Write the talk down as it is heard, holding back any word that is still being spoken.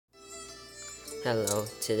Hello,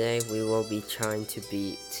 today we will be trying to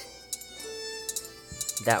beat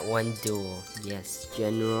that one duel. Yes,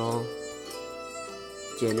 General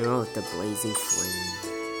with the Blazing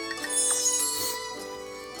Flame.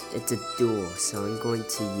 It's a duel, so I'm going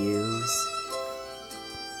to use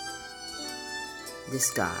this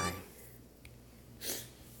guy.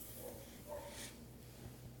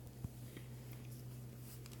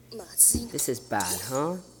 This is bad,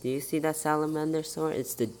 huh? Do you see that salamander sword?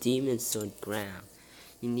 It's the demon sword Graham.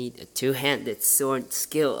 You need a two-handed sword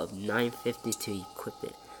skill of 950 to equip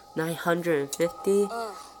it. 950?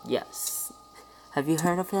 Yes. Have you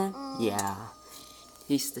heard of him? Yeah.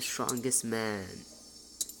 He's the strongest man.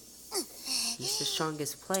 He's the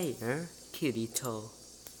strongest player. Kirito.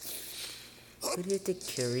 Who do you think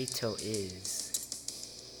Kirito is?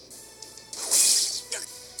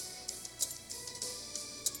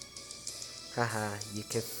 Haha, you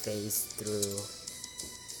can phase through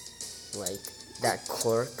like that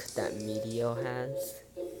quirk that Medio has.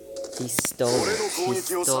 He stole it. He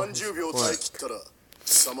stole his quirk.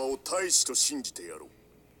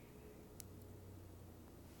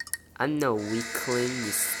 I'm no weakling,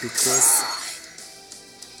 you stupid.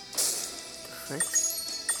 What?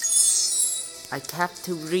 I have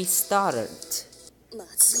to restart it.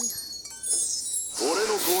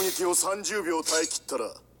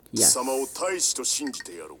 Yes.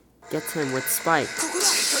 Get him with spike.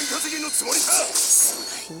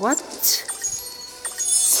 What?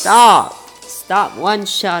 Stop! Stop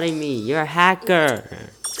one-shotting me. You're a hacker.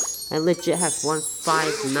 I legit have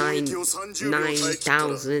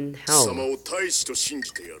 159,900 health. I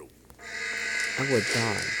would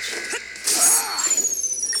dodge.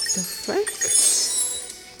 The frick?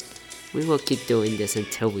 We will keep doing this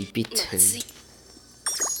until we beat him.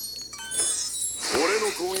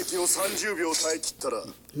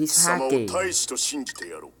 He's hacking.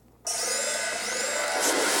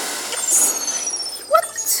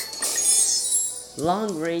 What?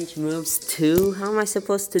 Long range moves too? How am I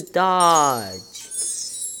supposed to dodge?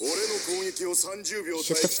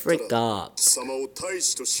 Shut the frick up.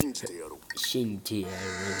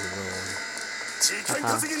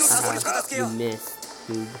 Haha, you missed,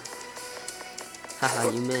 dude. Haha,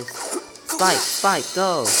 you missed. Spike,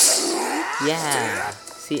 go! Yeah!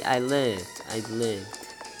 See, I lived. I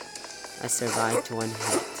survived one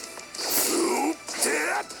hit.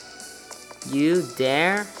 You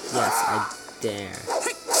dare? Yes, I dare.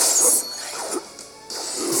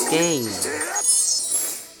 This game.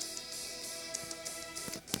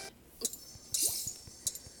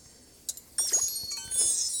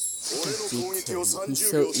 Beat him. He's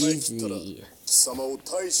so easy.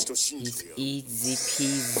 He's easy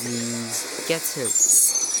peasy. Get him.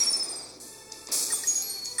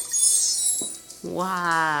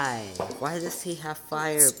 Why? Why does he have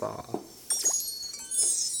fireball?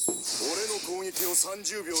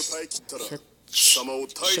 Shut,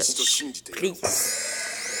 please.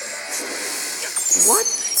 What?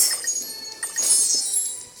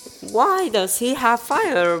 Why does he have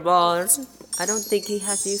fireball? I don't think he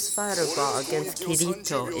has used fireball against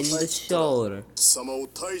Kirito in the shoulder.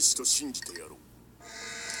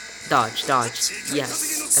 Dodge.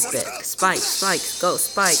 Yes, epic. Spike, go,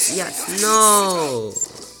 Spike. Yes, no.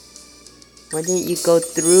 Why didn't you go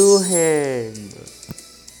through him?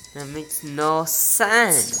 That makes no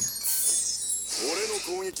sense.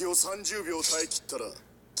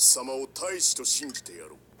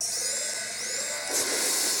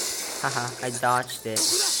 Haha, I dodged it.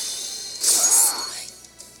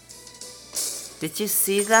 Did you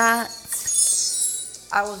see that?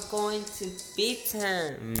 I was going to beat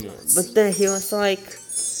him, but then he was like,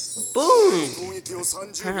 boom!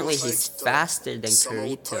 Apparently he's faster than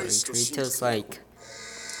Kirito, and Kirito's like,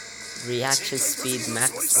 reaction speed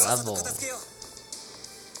max level.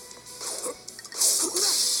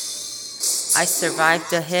 I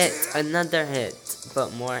survived a hit, another hit,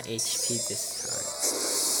 but more HP this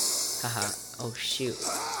time. Haha, oh shoot.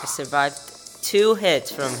 I survived 2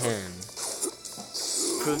 hits from him.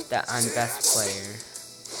 Proof that I'm best player.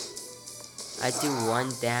 I do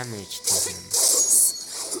 1 damage to him.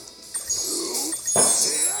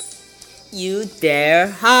 You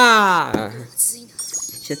dare? Ha!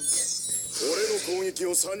 Shit.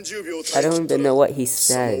 I don't even know what he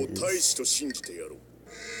says.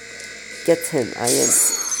 Get him, I am...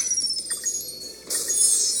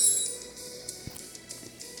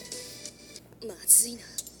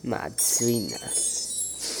 Matsuina.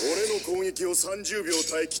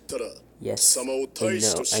 Yes,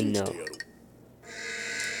 I know.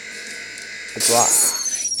 The block.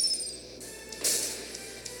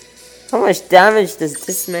 How much damage does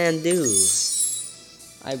this man do?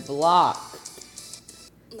 I block.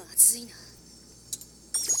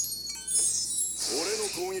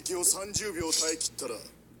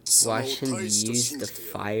 Watch him use the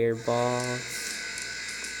fireball.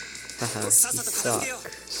 Haha, you suck.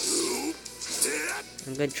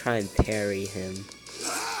 I'm gonna try and parry him.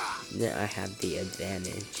 Then I have the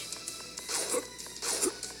advantage.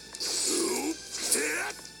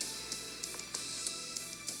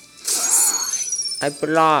 I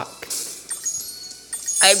blocked.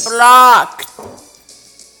 I blocked.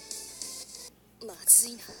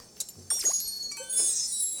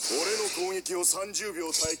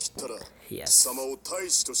 Yes.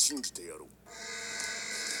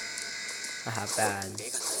 Haha, bad.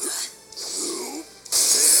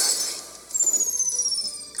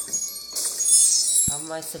 How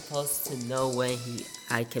am I supposed to know when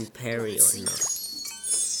I can parry or not?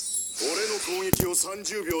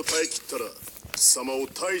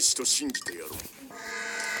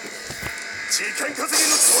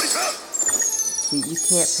 You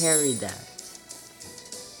can't parry that.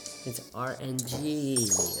 It's RNG.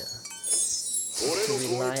 You have to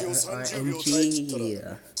rely on RNG.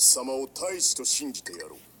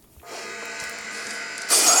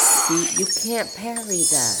 See, you can't parry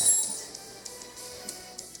that.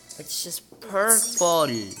 It's just purple.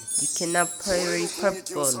 You cannot parry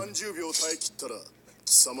purple.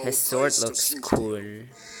 His sword looks cool.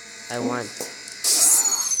 I want...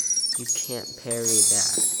 You can't parry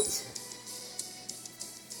that.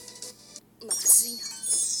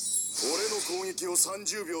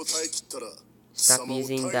 Stop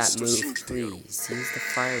using that move, please. Use the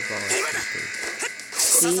fireball or something.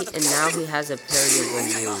 See, and now he has a parryable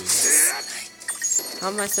move. How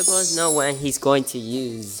am I supposed to know when he's going to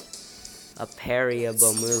use a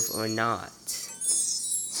parryable move or not?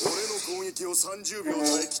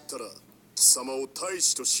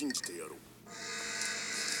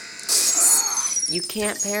 You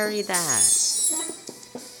can't parry that.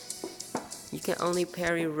 You can only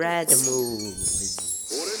parry red moves.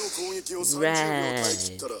 Red.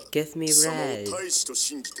 Give me red.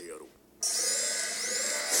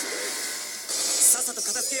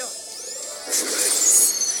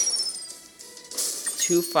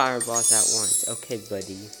 Two fireballs at once. Okay,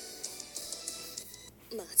 buddy.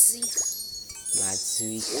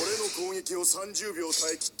 Matsui.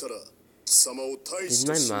 Did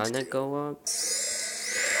my mana go up?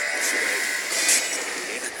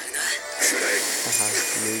 Haha,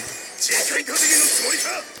 noob.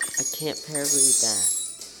 I can't parry that.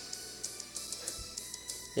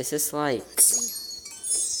 This is like...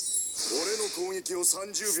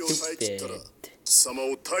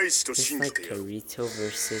 stupid. It's like Kirito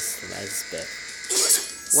versus Lesbeth.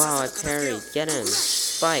 Wow, I parried. Get him.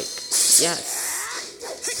 Spike. Yes.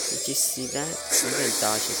 Did you see that? I'm gonna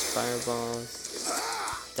dodge his fireballs.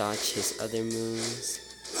 Dodge his other moves.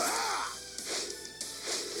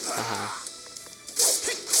 Haha.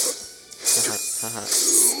 Haha.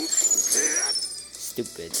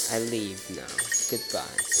 Stupid. I leave now.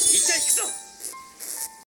 Goodbye.